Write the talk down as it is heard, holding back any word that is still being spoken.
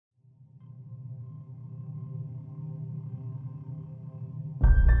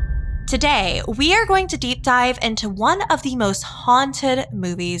Today, we are going to deep dive into one of the most haunted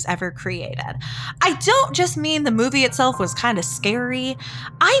movies ever created. I don't just mean the movie itself was kind of scary.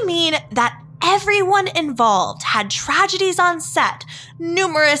 I mean that everyone involved had tragedies on set,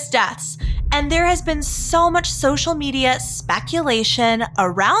 numerous deaths, and there has been so much social media speculation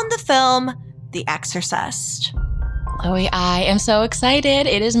around the film, The Exorcist. Chloe, I am so excited.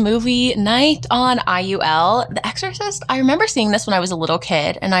 It is movie night on IUL. The Exorcist, I remember seeing this when I was a little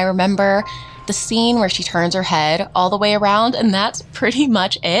kid, and I remember the scene where she turns her head all the way around, and that's pretty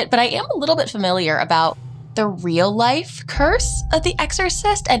much it. But I am a little bit familiar about the real life curse of The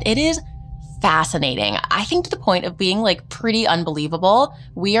Exorcist, and it is fascinating. I think to the point of being like pretty unbelievable.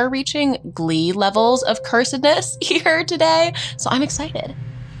 We are reaching Glee levels of cursedness here today, so I'm excited.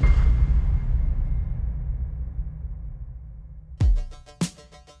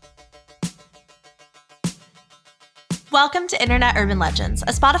 Welcome to Internet Urban Legends, a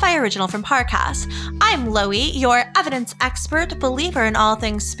Spotify original from Parcast. I'm Loie, your evidence expert, believer in all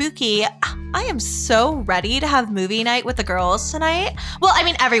things spooky. I am so ready to have movie night with the girls tonight. Well, I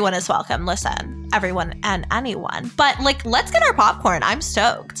mean, everyone is welcome. Listen, everyone and anyone. But let's get our popcorn. I'm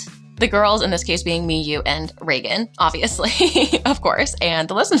stoked. The girls, in this case being me, you, and Reagan, obviously, of course, and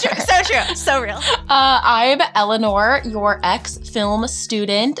the listener. So true. So real. I'm Eleanor, your ex-film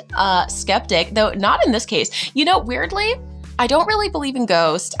student, skeptic, though not in this case. You know, weirdly, I don't really believe in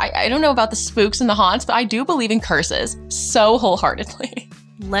ghosts. I don't know about the spooks and the haunts, but I do believe in curses so wholeheartedly.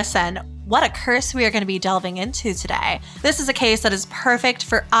 Listen, what a curse we are going to be delving into today. This is a case that is perfect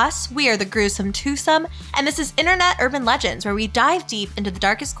for us. We are the gruesome twosome, and this is Internet Urban Legends, where we dive deep into the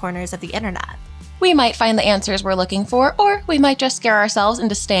darkest corners of the internet. We might find the answers we're looking for, or we might just scare ourselves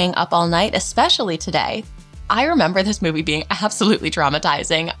into staying up all night, especially today. I remember this movie being absolutely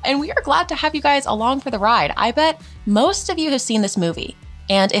traumatizing, and we are glad to have you guys along for the ride. I bet most of you have seen this movie,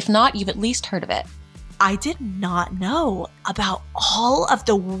 and if not, you've at least heard of it. I did not know about all of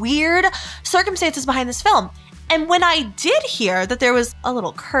the weird circumstances behind this film. And when I did hear that there was a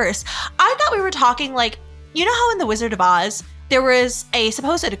little curse, I thought we were talking like, you know how in The Wizard of Oz, there was a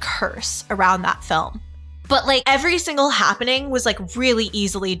supposed curse around that film. But every single happening was really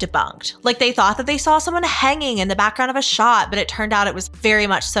easily debunked. They thought that they saw someone hanging in the background of a shot, but it turned out it was very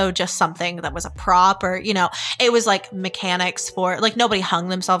much so just something that was a prop, or, it was mechanics for, nobody hung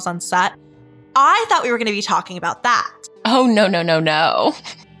themselves on set. I thought we were going to be talking about that. Oh, no.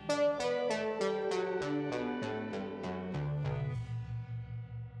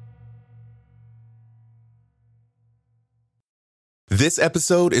 This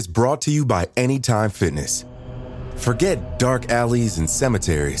episode is brought to you by Anytime Fitness. Forget dark alleys and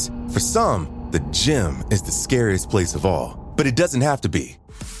cemeteries. For some, the gym is the scariest place of all, but it doesn't have to be.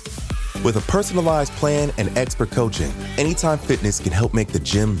 With a personalized plan and expert coaching, Anytime Fitness can help make the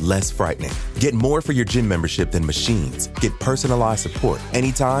gym less frightening. Get more for your gym membership than machines. Get personalized support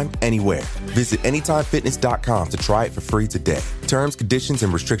anytime, anywhere. Visit AnytimeFitness.com to try it for free today. Terms, conditions,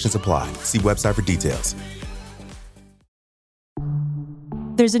 and restrictions apply. See website for details.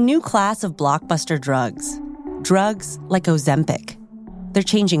 There's a new class of blockbuster drugs. Drugs like Ozempic. They're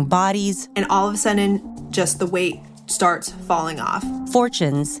changing bodies. And all of a sudden, just the weight starts falling off.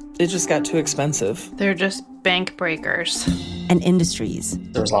 Fortunes. It just got too expensive. They're just bank breakers. And industries.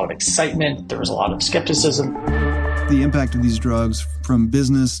 There was a lot of excitement. There was a lot of skepticism. The impact of these drugs from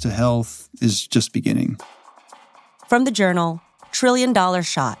business to health is just beginning. From the Journal, $1 Trillion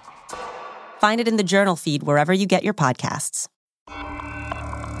Shot. Find it in the Journal feed wherever you get your podcasts.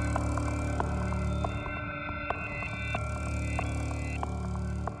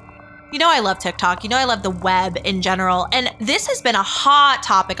 You know I love TikTok. You know I love the web in general. And this has been a hot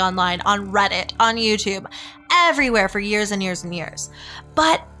topic online, on Reddit, on YouTube, everywhere for years and years and years.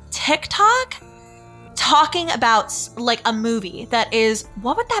 But TikTok talking about a movie that is,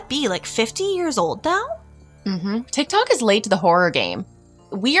 what would that be, 50 years old now? Mm-hmm. TikTok is late to the horror game.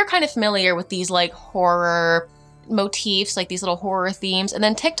 We are kind of familiar with these horror motifs, these little horror themes, and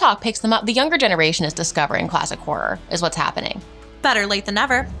then TikTok picks them up. The younger generation is discovering classic horror, is what's happening. Better late than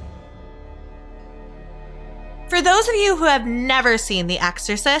never. For those of you who have never seen The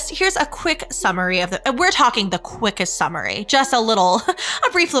Exorcist, here's a quick summary of we're talking the quickest summary, just a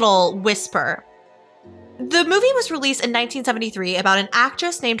brief little whisper. The movie was released in 1973 about an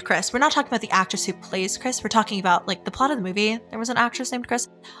actress named Chris. We're not talking about the actress who plays Chris. We're talking about the plot of the movie. There was an actress named Chris.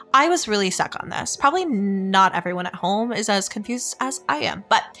 I was really stuck on this. Probably not everyone at home is as confused as I am,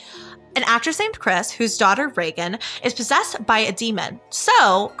 but an actress named Chris, whose daughter Reagan is possessed by a demon.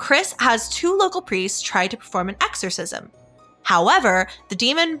 So Chris has two local priests try to perform an exorcism. However, the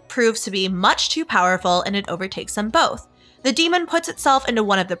demon proves to be much too powerful and it overtakes them both. The demon puts itself into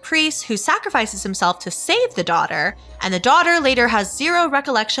one of the priests, who sacrifices himself to save the daughter, and the daughter later has zero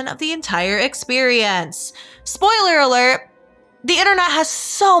recollection of the entire experience. Spoiler alert, the internet has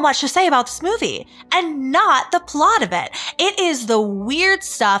so much to say about this movie, and not the plot of it. It is the weird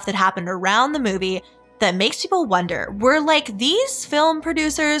stuff that happened around the movie that makes people wonder, were like these film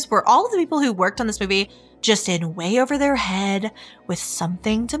producers, were all of the people who worked on this movie just in way over their head with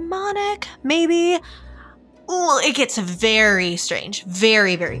something demonic, maybe? Ooh, it gets very strange,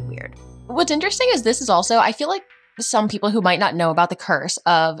 very, very weird. What's interesting is this is also, I feel like some people who might not know about the curse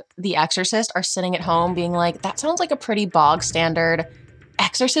of The Exorcist are sitting at home being like, that sounds like a pretty bog standard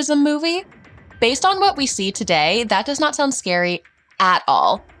exorcism movie. Based on what we see today, that does not sound scary at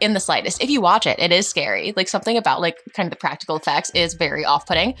all in the slightest. If you watch it, it is scary. Like something about like kind of the practical effects is very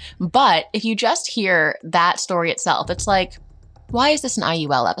off-putting. But if you just hear that story itself, it's like, why is this an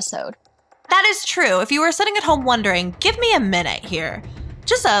IUL episode? That is true. If you were sitting at home wondering, give me a minute here.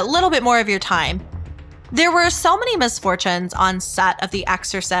 Just a little bit more of your time. There were so many misfortunes on set of The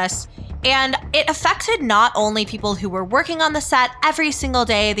Exorcist, and it affected not only people who were working on the set every single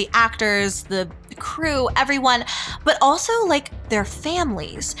day, the actors, the crew, everyone, but also like their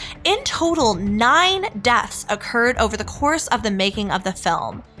families. In total, 9 deaths occurred over the course of the making of the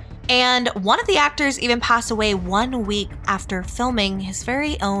film. And one of the actors even passed away 1 week after filming his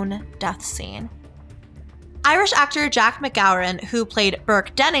very own death scene. Irish actor Jack McGowan, who played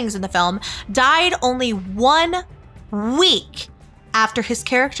Burke Dennings in the film, died only 1 week after his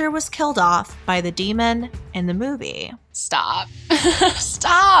character was killed off by the demon in the movie. Stop.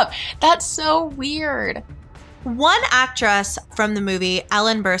 Stop. That's so weird. One actress from the movie,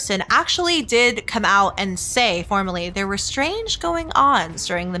 Ellen Burstyn, actually did come out and say formally there were strange going-ons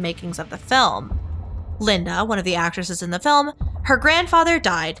during the makings of the film. Linda, one of the actresses in the film, her grandfather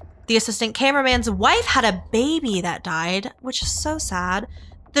died. The assistant cameraman's wife had a baby that died, which is so sad.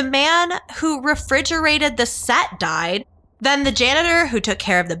 The man who refrigerated the set died. Then the janitor who took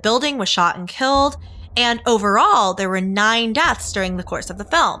care of the building was shot and killed. And overall, there were 9 deaths during the course of the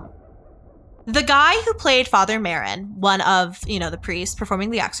film. The guy who played Father Merrin, one of, the priests performing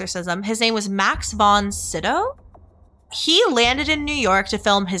the exorcism, his name was Max von Sydow. He landed in New York to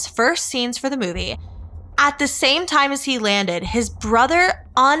film his first scenes for the movie. At the same time as he landed, his brother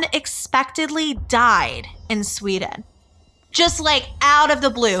unexpectedly died in Sweden. Just like out of the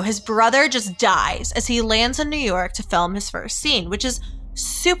blue, his brother just dies as he lands in New York to film his first scene, which is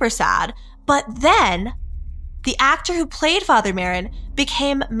super sad. But then the actor who played Father Merrin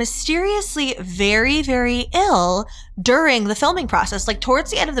became mysteriously very, very ill during the filming process. Like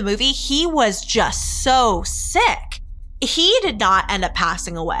towards the end of the movie, he was just so sick. He did not end up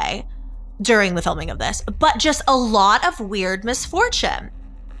passing away during the filming of this, but just a lot of weird misfortune.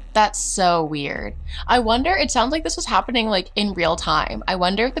 That's so weird. I wonder, it sounds like this was happening like in real time. I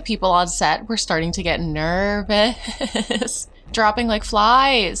wonder if the people on set were starting to get nervous. Dropping like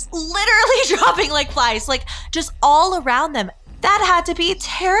flies. Literally dropping like flies, like just all around them. That had to be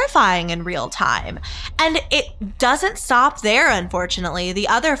terrifying in real time. And it doesn't stop there, unfortunately. The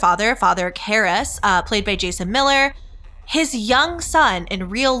other father, Father Karras, played by Jason Miller, his young son in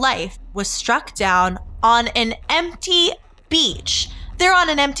real life was struck down on an empty beach. They're on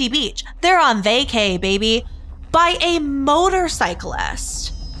an empty beach. They're on vacay, baby, by a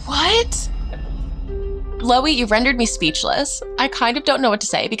motorcyclist. What? Loie, you rendered me speechless. I kind of don't know what to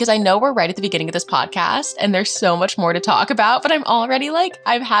say because I know we're right at the beginning of this podcast and there's so much more to talk about, but I'm already like,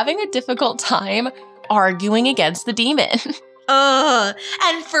 I'm having a difficult time arguing against the demon.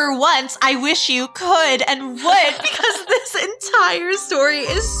 And for once, I wish you could and would because this entire story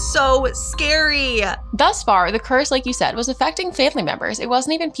is so scary. Thus far, the curse, like you said, was affecting family members. It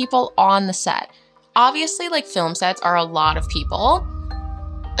wasn't even people on the set. Obviously, like film sets are a lot of people.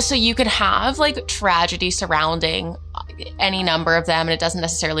 So you could have like tragedy surrounding any number of them, and it doesn't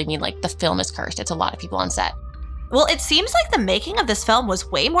necessarily mean like the film is cursed. It's a lot of people on set. Well, it seems like the making of this film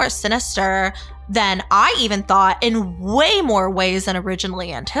was way more sinister than I even thought, in way more ways than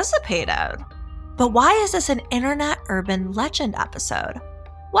originally anticipated. But why is this an internet urban legend episode?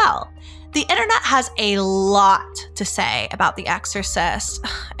 Well, the internet has a lot to say about The Exorcist.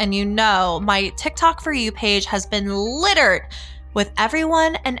 And my TikTok For You page has been littered with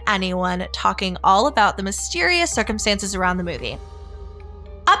everyone and anyone talking all about the mysterious circumstances around the movie.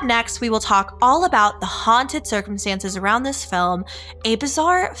 Up next, we will talk all about the haunted circumstances around this film, a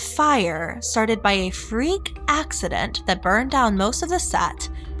bizarre fire started by a freak accident that burned down most of the set,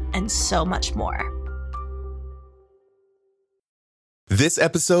 and so much more. This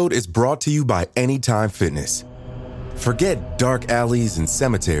episode is brought to you by Anytime Fitness. Forget dark alleys and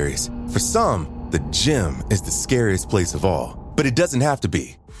cemeteries. For some, the gym is the scariest place of all. But it doesn't have to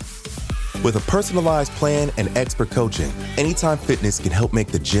be. With a personalized plan and expert coaching, Anytime Fitness can help make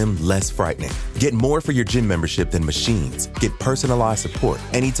the gym less frightening. Get more for your gym membership than machines. Get personalized support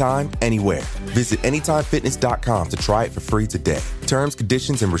anytime, anywhere. Visit AnytimeFitness.com to try it for free today. Terms,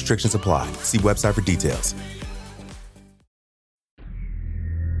 conditions, and restrictions apply. See website for details.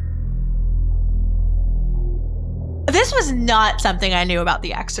 This was not something I knew about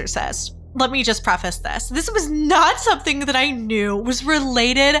The Exorcist. Let me just preface this. This was not something that I knew was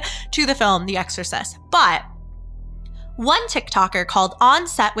related to the film The Exorcist. But one TikToker called On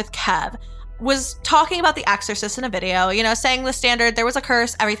Set with Kev was talking about The Exorcist in a video, saying the standard, there was a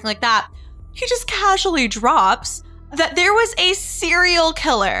curse, everything like that. He just casually drops that there was a serial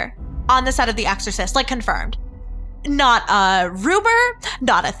killer on the set of The Exorcist, like confirmed. Not a rumor,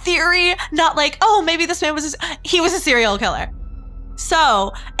 not a theory, not like, oh, maybe this man he was a serial killer.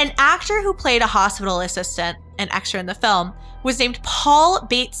 So, an actor who played a hospital assistant, an extra in the film, was named Paul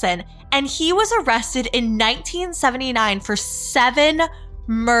Bateson, and he was arrested in 1979 for 7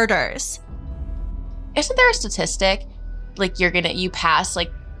 murders. Isn't there a statistic? Like you pass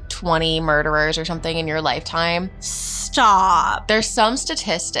like 20 murderers or something in your lifetime? Stop. There's some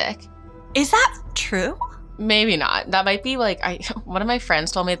statistic. Is that true? Maybe not. That might be like, one of my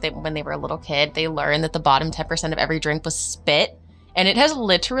friends told me that when they were a little kid, they learned that the bottom 10% of every drink was spit. And it has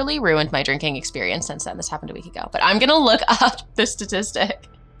literally ruined my drinking experience since then. This happened a week ago. But I'm going to look up the statistic.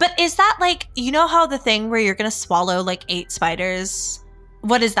 But is that like, how the thing where you're going to swallow like 8 spiders?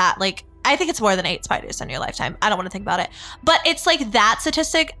 What is that? Like, I think it's more than 8 spiders in your lifetime. I don't want to think about it. But it's like that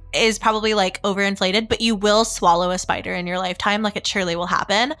statistic is probably like overinflated, but you will swallow a spider in your lifetime. Like it surely will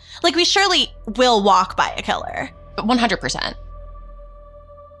happen. Like we surely will walk by a killer. 100%.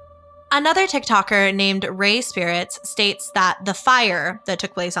 Another TikToker named Ray Spirits states that the fire that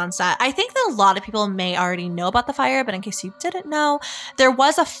took place on set, I think that a lot of people may already know about the fire, but in case you didn't know, there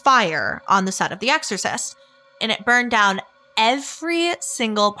was a fire on the set of The Exorcist, and it burned down every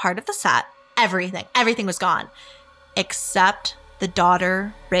single part of the set. Everything was gone, except the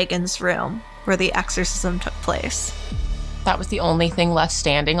daughter Reagan's room where the exorcism took place. That was the only thing left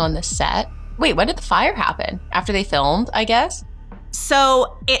standing on the set? Wait, when did the fire happen? After they filmed, I guess?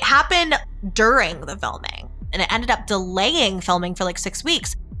 So it happened during the filming, and it ended up delaying filming for like 6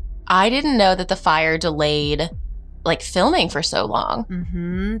 weeks. I didn't know that the fire delayed like filming for so long.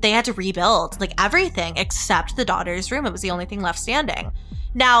 Mm-hmm. They had to rebuild like everything except the daughter's room. It was the only thing left standing.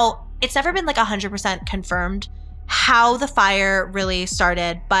 Now, it's never been like 100% confirmed how the fire really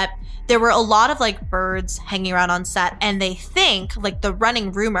started, but there were a lot of like birds hanging around on set, and they think, like the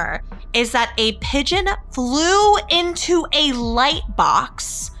running rumor is that a pigeon flew into a light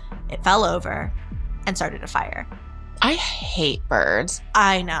box, it fell over, and started a fire. I hate birds.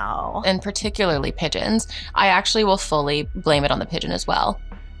 I know. And particularly pigeons. I actually will fully blame it on the pigeon as well.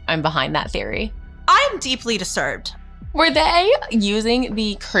 I'm behind that theory. I'm deeply disturbed. Were they using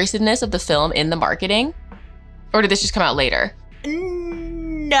the cursedness of the film in the marketing? Or did this just come out later?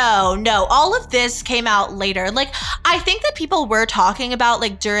 No. All of this came out later. Like, I think that people were talking about,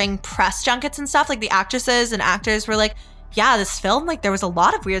 like, during press junkets and stuff, like, the actresses and actors were like, yeah, this film, like, there was a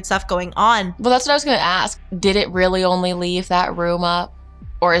lot of weird stuff going on. Well, that's what I was going to ask. Did it really only leave that room up?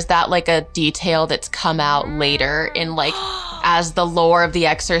 Or is that, like, a detail that's come out later in, like, as the lore of The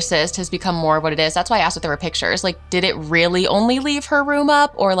Exorcist has become more what it is? That's why I asked if there were pictures. Like, did it really only leave her room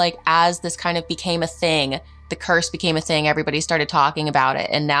up? Or, like, as this kind of became a thing, the curse became a thing, everybody started talking about it,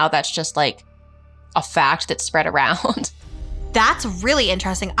 and now that's just like a fact that's spread around? That's really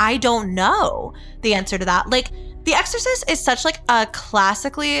interesting. I don't know the answer to that. Like, The Exorcist is such like a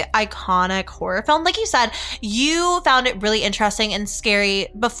classically iconic horror film. Like you said, you found it really interesting and scary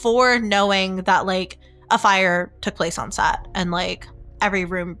before knowing that like a fire took place on set and like every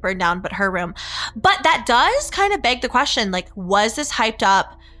room burned down but her room. But that does kind of beg the question, like, was this hyped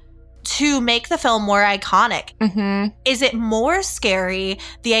up to make the film more iconic? Mm-hmm. Is it more scary,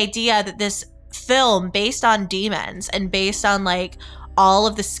 the idea that this film based on demons and based on like all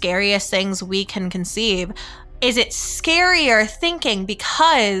of the scariest things we can conceive, is it scarier thinking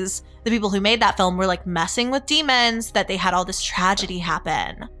because the people who made that film were like messing with demons, that they had all this tragedy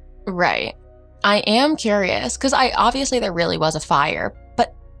happen? Right. I am curious because obviously there really was a fire,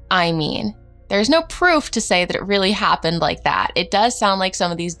 but I mean, there's no proof to say that it really happened like that. It does sound like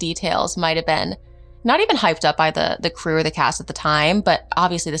some of these details might have been not even hyped up by the crew or the cast at the time, but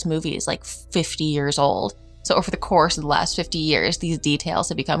obviously this movie is like 50 years old. So over the course of the last 50 years, these details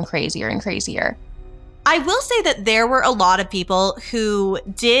have become crazier and crazier. I will say that there were a lot of people who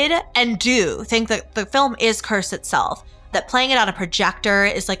did and do think that the film is cursed itself. that playing it on a projector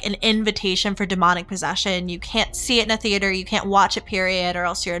is like an invitation for demonic possession. You can't see it in a theater, you can't watch it, period, or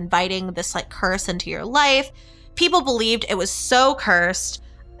else you're inviting this like curse into your life. People believed it was so cursed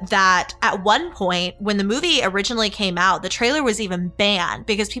that at one point when the movie originally came out, the trailer was even banned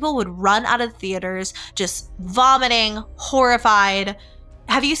because people would run out of theaters just vomiting, horrified.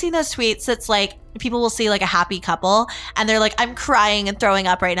 Have you seen those tweets that's like people will see like a happy couple and they're like, I'm crying and throwing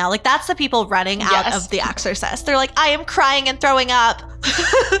up right now? Like that's the people running out of The Exorcist. They're like, I am crying and throwing up.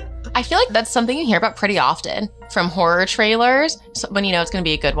 I feel like that's something you hear about pretty often from horror trailers when you know it's going to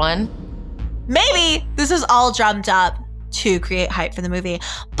be a good one. Maybe this is all drummed up to create hype for the movie,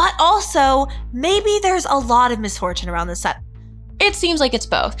 but also maybe there's a lot of misfortune around the set. It seems like it's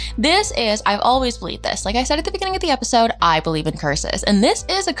both. I've always believed this. Like I said at the beginning of the episode, I believe in curses. And this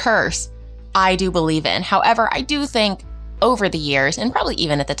is a curse I do believe in. However, I do think over the years, and probably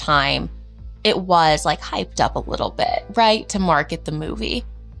even at the time, it was like hyped up a little bit, right? To market the movie.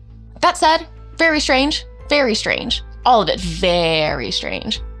 That said, very strange. Very strange. All of it very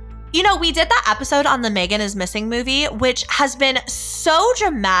strange. You know, we did that episode on the Megan is Missing movie, which has been so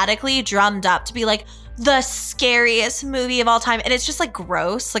dramatically drummed up to be like the scariest movie of all time. And it's just like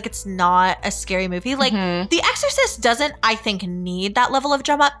gross. Like it's not a scary movie. Like The Exorcist doesn't, I think, need that level of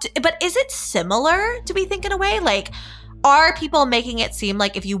drum up. But is it similar, do we think, in a way? Like, are people making it seem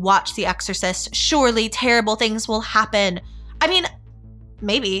like if you watch The Exorcist, surely terrible things will happen? I mean,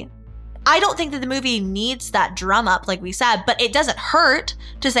 maybe. I don't think that the movie needs that drum up, like we said, but it doesn't hurt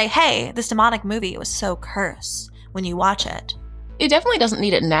to say, hey, this demonic movie was so cursed when you watch it. It definitely doesn't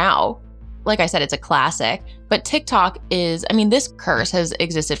need it now. Like I said, it's a classic, but TikTok is, I mean, this curse has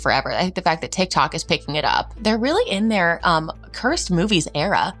existed forever. I think the fact that TikTok is picking it up, they're really in their cursed movies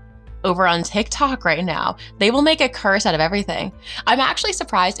era over on TikTok right now. They will make a curse out of everything. I'm actually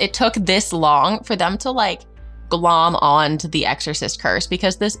surprised it took this long for them to like glom on to the Exorcist Curse,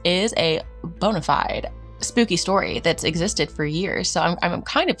 because this is a bona fide spooky story that's existed for years. So I'm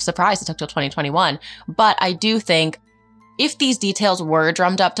kind of surprised it took till 2021. But I do think if these details were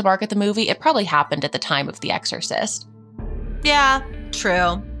drummed up to market the movie, it probably happened at the time of The Exorcist. Yeah,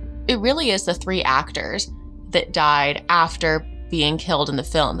 true. It really is the 3 actors that died after being killed in the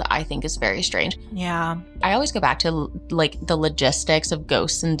film that I think is very strange. Yeah. I always go back to like the logistics of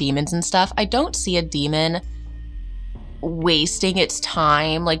ghosts and demons and stuff. I don't see a demon wasting its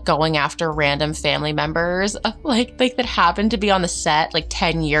time like going after random family members like that happened to be on the set like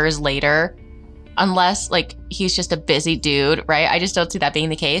 10 years later, unless like he's just a busy dude, right? I just don't see that being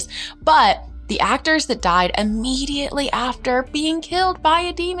the case. But the actors that died immediately after being killed by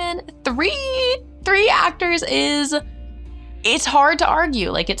a demon, three actors it's hard to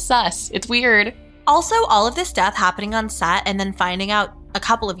argue. Like it's sus. It's weird. Also, all of this death happening on set and then finding out a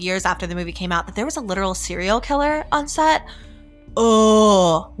couple of years after the movie came out that there was a literal serial killer on set.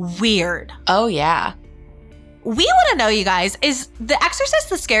 Oh, weird. Oh, yeah. We want to know, you guys, is The Exorcist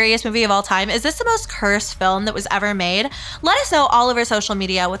the scariest movie of all time? Is this the most cursed film that was ever made? Let us know all over social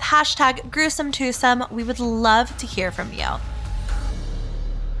media with hashtag #GruesomeTwosome. We would love to hear from you.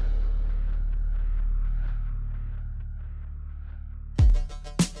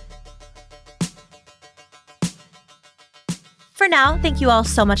 For now, thank you all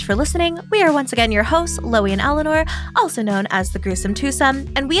so much for listening. We are once again your hosts, Loie and Eleanor, also known as the Gruesome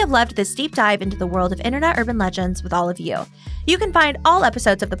Twosome, and we have loved this deep dive into the world of internet urban legends with all of you. You can find all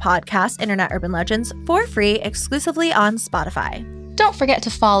episodes of the podcast, Internet Urban Legends, for free exclusively on Spotify. Don't forget to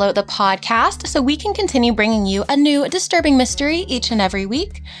follow the podcast so we can continue bringing you a new disturbing mystery each and every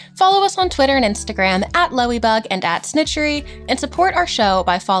week. Follow us on Twitter and Instagram @LoieBug and @Snitchery, and support our show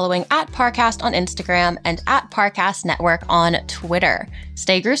by following @Parcast on Instagram and @Parcast Network on Twitter.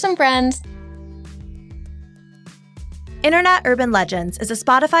 Stay gruesome, friends. Internet Urban Legends is a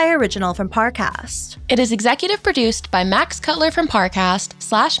Spotify original from Parcast. It is executive produced by Max Cutler from Parcast,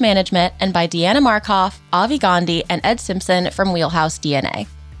 /management, and by Deanna Markoff, Avi Gandhi, and Ed Simpson from Wheelhouse DNA.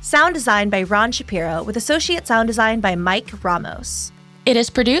 Sound design by Ron Shapiro, with associate sound design by Mike Ramos. It is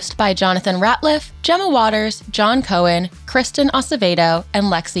produced by Jonathan Ratliff, Gemma Waters, John Cohen, Kristen Acevedo, and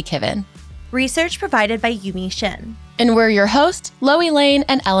Lexi Kiven. Research provided by Yumi Shin. And we're your hosts, Loie Lane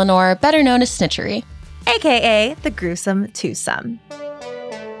and Eleanor, better known as Snitchery, aka the Gruesome Twosome.